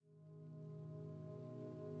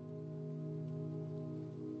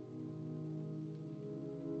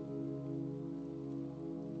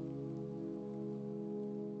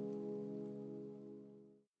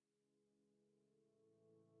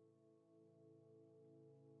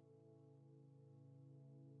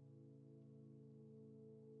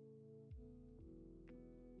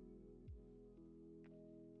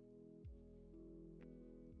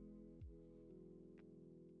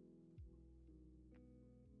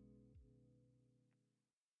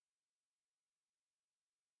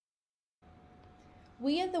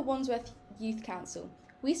We are the Wandsworth Youth Council.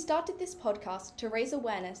 We started this podcast to raise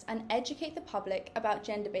awareness and educate the public about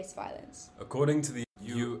gender-based violence. According to the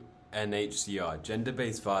UNHCR,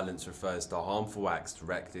 gender-based violence refers to harmful acts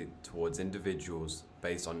directed towards individuals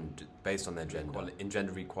based on their gender, in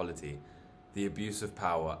gender equality, the abuse of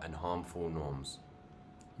power and harmful norms.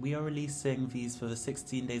 We are releasing these for the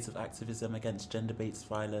 16 Days of Activism Against Gender-Based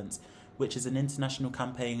Violence, which is an international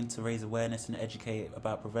campaign to raise awareness and educate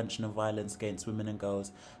about prevention of violence against women and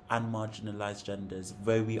girls and marginalised genders,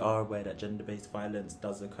 though we are aware that gender-based violence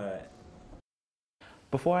does occur.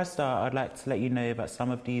 Before I start, I'd like to let you know that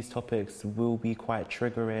some of these topics will be quite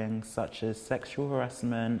triggering, such as sexual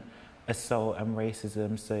harassment, assault and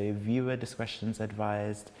racism, so viewer discretion is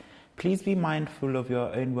advised. Please be mindful of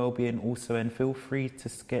your own well-being also, and feel free to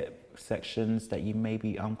skip sections that you may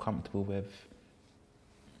be uncomfortable with.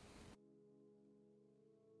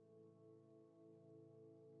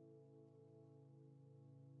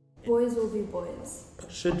 Boys will be boys.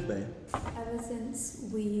 Should they? Ever since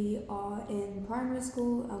we are in primary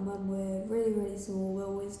school and when we're really, really small, we're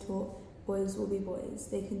always taught boys will be boys.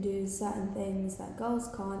 They can do certain things that girls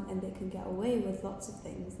can't, and they can get away with lots of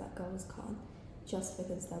things that girls can't just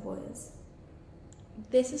because they're boys.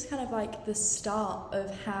 This is kind of like the start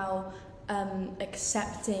of how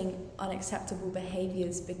accepting unacceptable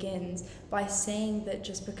behaviours begins, by saying that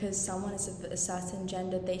just because someone is of a certain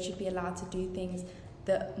gender, they should be allowed to do things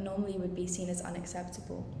that normally would be seen as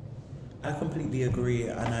unacceptable. I completely agree,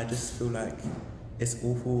 and I just feel like it's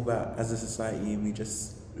awful that as a society we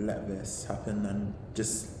just let this happen and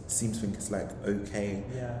just seem to think it's like okay.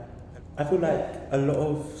 Yeah. I feel like a lot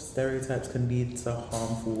of stereotypes can lead to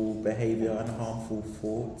harmful behaviour and harmful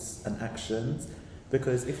thoughts and actions,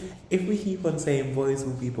 because if we keep on saying boys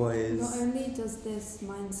will be boys... Not only does this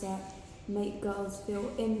mindset make girls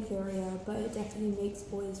feel inferior, but it definitely makes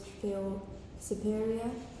boys feel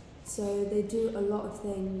superior. So they do a lot of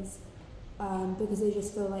things because they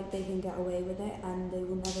just feel like they can get away with it and they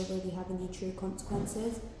will never really have any true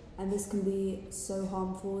consequences. And this can be so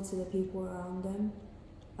harmful to the people around them.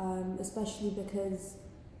 Especially because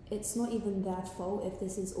it's not even their fault if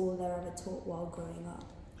this is all they're ever taught while growing up.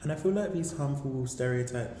 And I feel like these harmful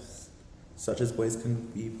stereotypes, such as boys can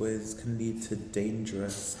be boys, can lead to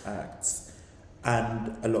dangerous acts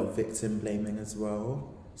and a lot of victim blaming as well,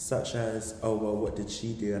 such as, oh well, what did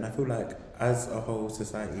she do? And I feel like as a whole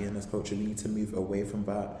society and as culture, we need to move away from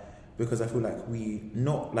that, because I feel like we,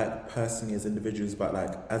 not like personally as individuals, but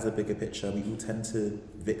like as a bigger picture, we all tend to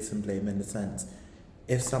victim blame in the sense,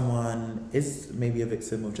 if someone is maybe a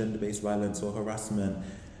victim of gender-based violence or harassment,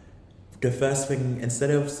 the first thing, instead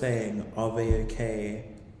of saying, are they okay,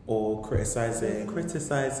 or criticizing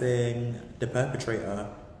the perpetrator,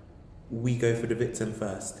 we go for the victim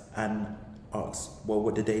first and ask, well,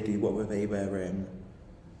 what did they do? What were they wearing?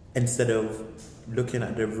 Instead of looking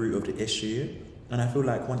at the root of the issue. And I feel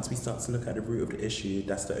like once we start to look at the root of the issue,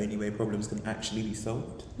 that's the only way problems can actually be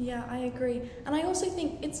solved. Yeah, I agree. And I also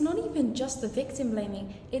think it's not even just the victim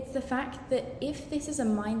blaming. It's the fact that if this is a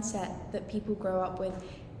mindset that people grow up with,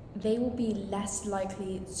 they will be less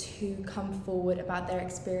likely to come forward about their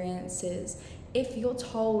experiences. If you're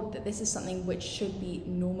told that this is something which should be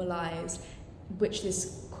normalised, which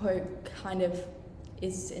this quote kind of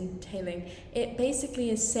is entailing, it basically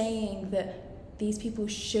is saying that these people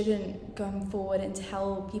shouldn't come forward and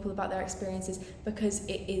tell people about their experiences because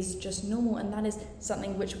it is just normal, and that is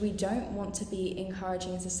something which we don't want to be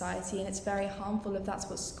encouraging in society, and it's very harmful if that's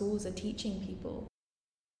what schools are teaching people.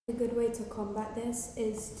 A good way to combat this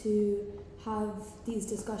is to have these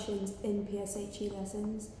discussions in PSHE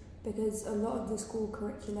lessons, because a lot of the school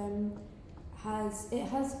curriculum has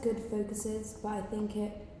good focuses, but I think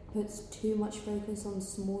it puts too much focus on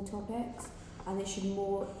small topics, and it should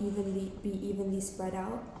be evenly spread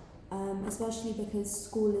out, especially because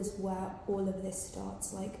school is where all of this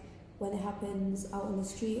starts. Like when it happens out on the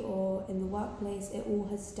street or in the workplace, it all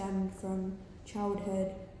has stemmed from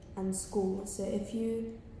childhood and school. So if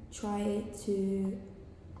you try to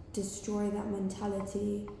destroy that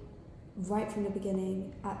mentality right from the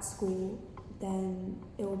beginning at school, then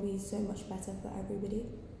it will be so much better for everybody.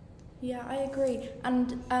 Yeah, I agree.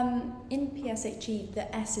 And in PSHE,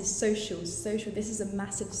 the S is social. Social, this is a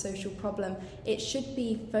massive social problem. It should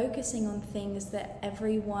be focusing on things that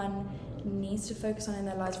everyone needs to focus on in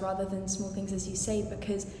their lives rather than small things, as you say,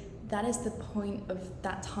 because that is the point of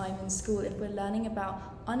that time in school. If we're learning about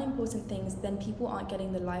unimportant things, then people aren't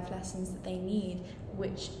getting the life lessons that they need,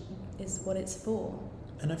 which is what it's for.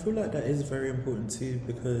 And I feel like that is very important too,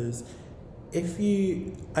 because I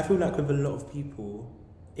feel like with a lot of people,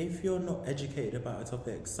 if you're not educated about a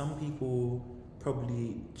topic, some people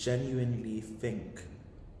probably genuinely think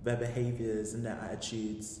their behaviours and their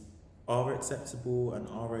attitudes are acceptable and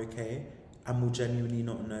are okay, and will genuinely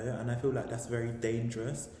not know. And I feel like that's very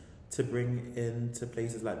dangerous to bring into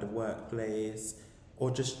places like the workplace or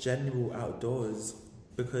just general outdoors,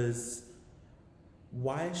 because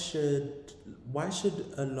why should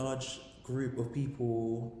a large group of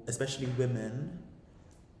people, especially women,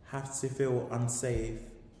 have to feel unsafe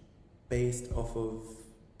based off of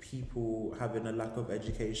people having a lack of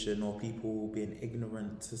education or people being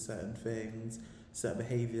ignorant to certain things, certain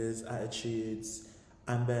behaviours, attitudes,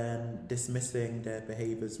 and then dismissing their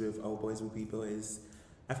behaviours with, oh, boys will be boys?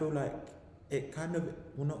 I feel like it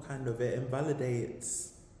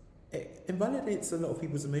invalidates a lot of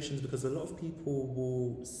people's emotions, because a lot of people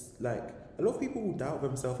will doubt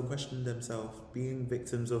themselves and question themselves, being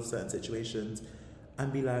victims of certain situations,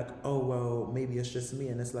 and be like, oh, well, maybe it's just me.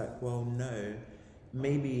 And it's like, well, no,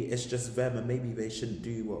 maybe it's just them, and maybe they shouldn't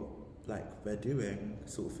do what they're doing,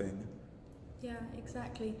 sort of thing. Yeah,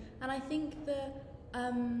 exactly. And I think the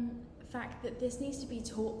fact that this needs to be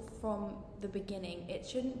taught from the beginning. It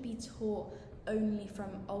shouldn't be taught only from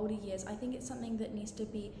older years. I think it's something that needs to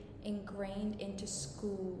be ingrained into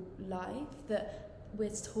school life, that we're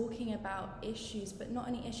talking about issues, but not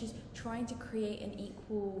only issues, trying to create an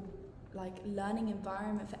equal learning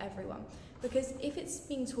environment for everyone. Because if it's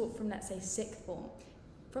being taught from, let's say, sixth form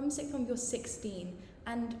you're 16,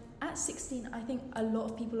 and at 16 I think a lot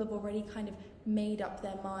of people have already kind of made up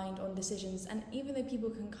their mind on decisions, and even though people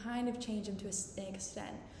can kind of change them to an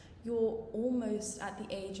extent, you're almost at the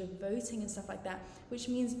age of voting and stuff like that, which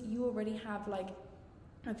means you already have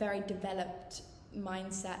a very developed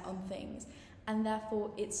mindset on things, and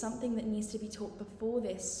therefore it's something that needs to be taught before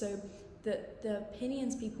this, so that the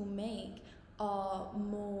opinions people make are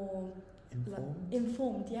more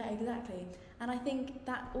informed. Yeah, exactly. And I think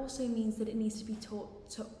that also means that it needs to be taught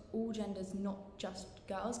to all genders, not just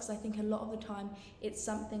girls, because I think a lot of the time it's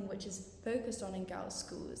something which is focused on in girls'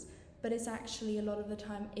 schools, but it's actually a lot of the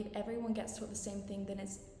time, if everyone gets taught the same thing, then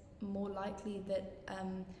it's more likely that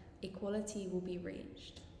equality will be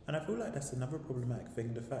reached. And I feel like that's another problematic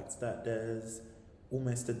thing, the fact that there's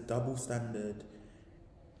almost a double standard.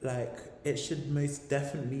 It should most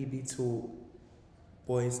definitely be taught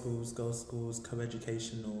boys' schools, girls' schools,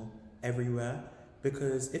 co-educational, everywhere.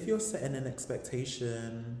 Because if you're setting an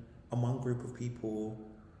expectation on one group of people,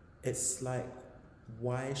 it's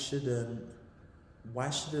why shouldn't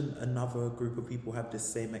another group of people have the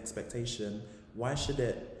same expectation? Why should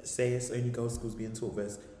it say it's only girls' schools being taught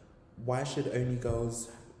this? Why should only girls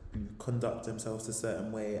conduct themselves a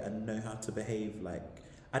certain way and know how to behave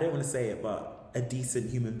I don't want to say it, but a decent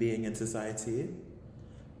human being in society?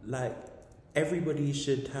 Everybody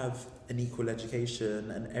should have an equal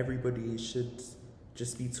education, and everybody should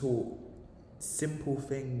just be taught simple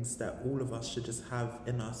things that all of us should just have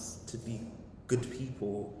in us to be good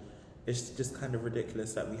people. It's just kind of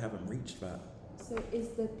ridiculous that we haven't reached that. So is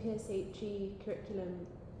the PSHE curriculum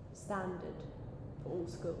standard for all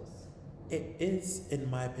schools? It is, in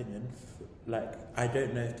my opinion. I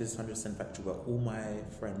don't know if this is 100% factual, but all my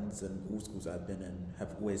friends and all schools I've been in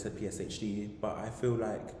have always had PSHE, but I feel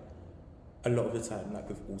a lot of the time,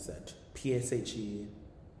 we've all said, PSHE,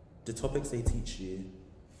 the topics they teach you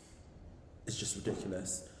is just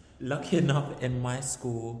ridiculous. Lucky enough in my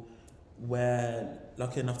school, we're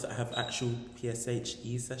lucky enough to have actual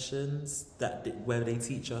PSHE sessions where they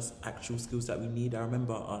teach us actual skills that we need. I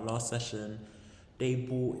remember our last session, they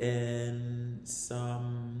brought in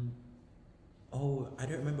some, I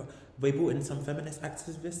don't remember, they brought in some feminist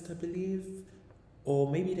activists, I believe, or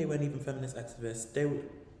maybe they weren't even feminist activists.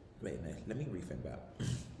 Let me rethink that.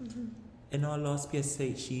 Mm-hmm. In our last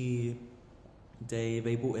PSHE day,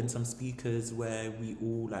 they brought in some speakers where we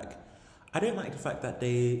all I don't like the fact that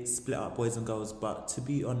they split up boys and girls, but to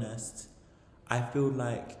be honest, I feel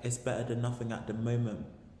it's better than nothing at the moment.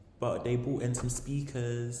 But they brought in some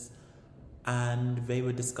speakers and they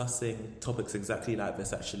were discussing topics exactly like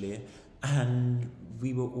this actually, and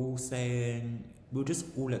we were just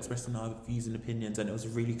all expressing our views and opinions, and it was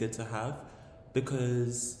really good to have,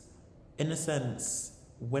 because in a sense,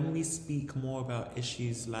 when we speak more about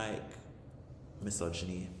issues like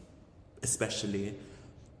misogyny, especially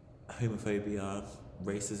homophobia,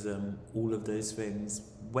 racism, all of those things,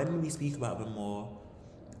 when we speak about them more,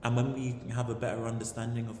 and when we have a better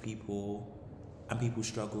understanding of people and people's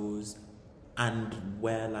struggles and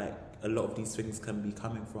where a lot of these things can be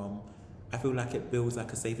coming from, I feel it builds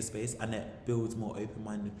a safer space, and it builds more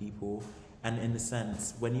open-minded people. And in a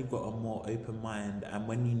sense, when you've got a more open mind and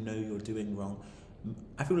when you know you're doing wrong,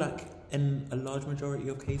 I feel in a large majority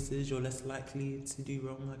of cases you're less likely to do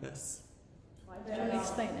wrong, I guess. Do you want to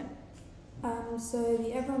explain it? So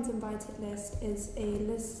the Everyone's Invited list is a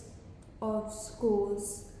list of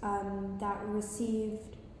schools that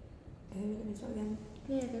received. Let me start again.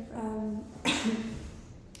 Yeah, go for it.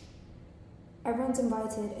 Everyone's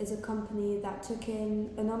Invited is a company that took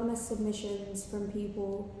in anonymous submissions from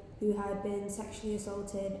people who had been sexually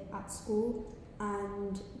assaulted at school,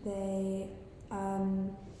 and they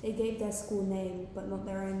gave their school name but not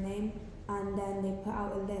their own name, and then they put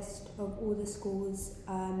out a list of all the schools,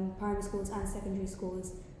 primary schools and secondary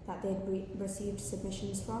schools that they'd received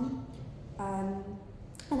submissions from. And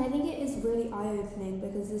I think it is really eye-opening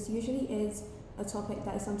because this usually is a topic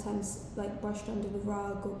that is sometimes like brushed under the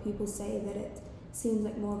rug, or people say that it seems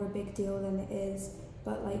like more of a big deal than it is.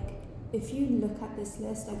 But like, if you look at this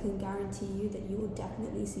list, I can guarantee you that you will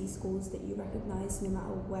definitely see schools that you recognise no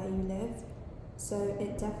matter where you live. So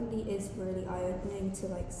it definitely is really eye-opening to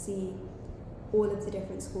like see all of the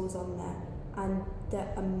different schools on there and the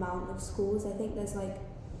amount of schools. I think there's like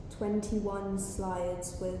 21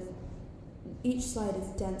 slides with, each slide is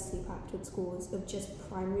densely packed with schools of just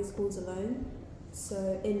primary schools alone,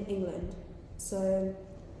 so in England. So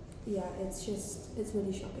yeah, it's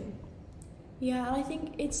really shocking. Yeah, and I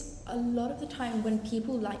think it's a lot of the time when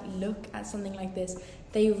people like look at something like this,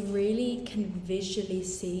 they really can visually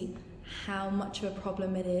see how much of a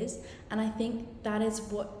problem it is. And I think that is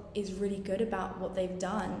what is really good about what they've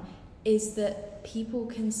done, is that people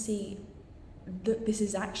can see that this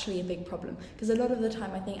is actually a big problem. Because a lot of the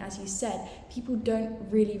time, I think, as you said, people don't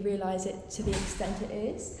really realise it to the extent it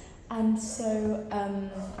is. And so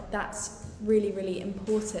that's really, really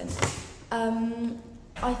important.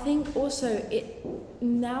 I think also it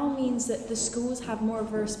now means that the schools have more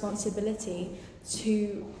of a responsibility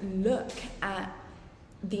to look at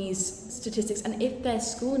these statistics, and if their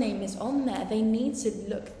school name is on there, they need to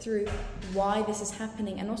look through why this is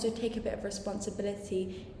happening and also take a bit of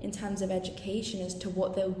responsibility in terms of education as to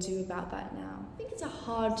what they'll do about that now. I think it's a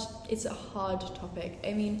hard topic.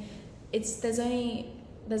 I mean, I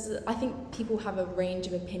think people have a range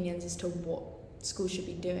of opinions as to what schools should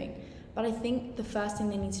be doing, but I think the first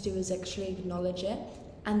thing they need to do is actually acknowledge it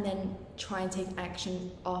and then try and take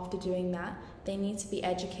action after doing that. They need to be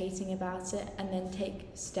educating about it and then take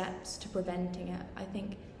steps to preventing it. I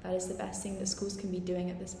think that is the best thing that schools can be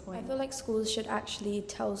doing at this point. I feel like schools should actually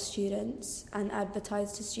tell students and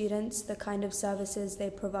advertise to students the kind of services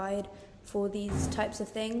they provide for these types of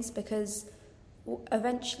things, because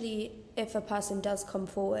eventually if a person does come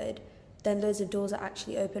forward, then loads of doors are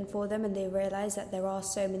actually open for them and they realise that there are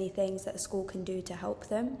so many things that a school can do to help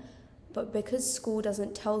them. But because school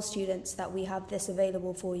doesn't tell students that we have this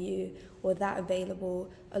available for you or that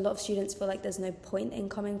available, a lot of students feel like there's no point in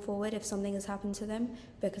coming forward if something has happened to them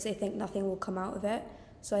because they think nothing will come out of it.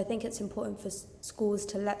 So I think it's important for schools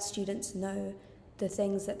to let students know the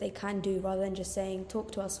things that they can do rather than just saying,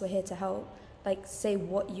 talk to us, we're here to help. Like, say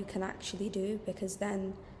what you can actually do, because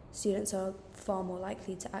then students are far more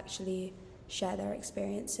likely to actually share their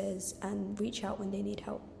experiences and reach out when they need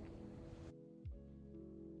help.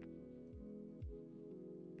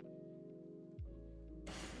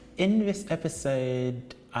 In this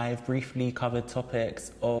episode, I've briefly covered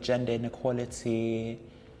topics of gender inequality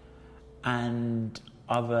and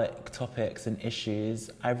other topics and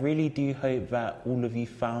issues. I really do hope that all of you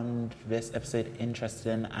found this episode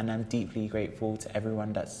interesting, and I'm deeply grateful to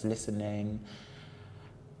everyone that's listening.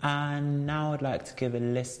 And now I'd like to give a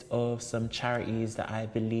list of some charities that I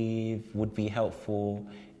believe would be helpful.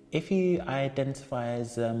 If you identify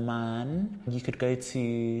as a man, you could go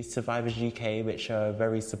to Survivors UK, which are a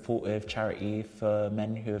very supportive charity for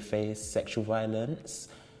men who have faced sexual violence.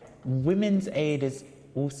 Women's Aid is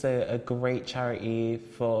also a great charity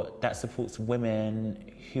that supports women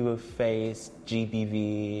who have faced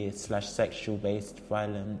GBV/sexual-based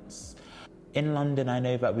violence. In London, I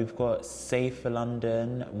know that we've got Save for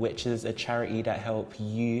London, which is a charity that helps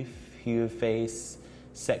youth who have faced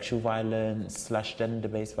sexual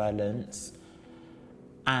violence/gender-based violence.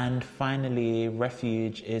 And finally,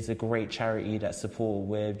 Refuge is a great charity that supports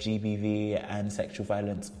with GBV and sexual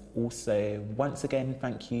violence also. Once again,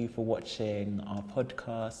 thank you for watching our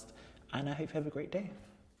podcast, and I hope you have a great day.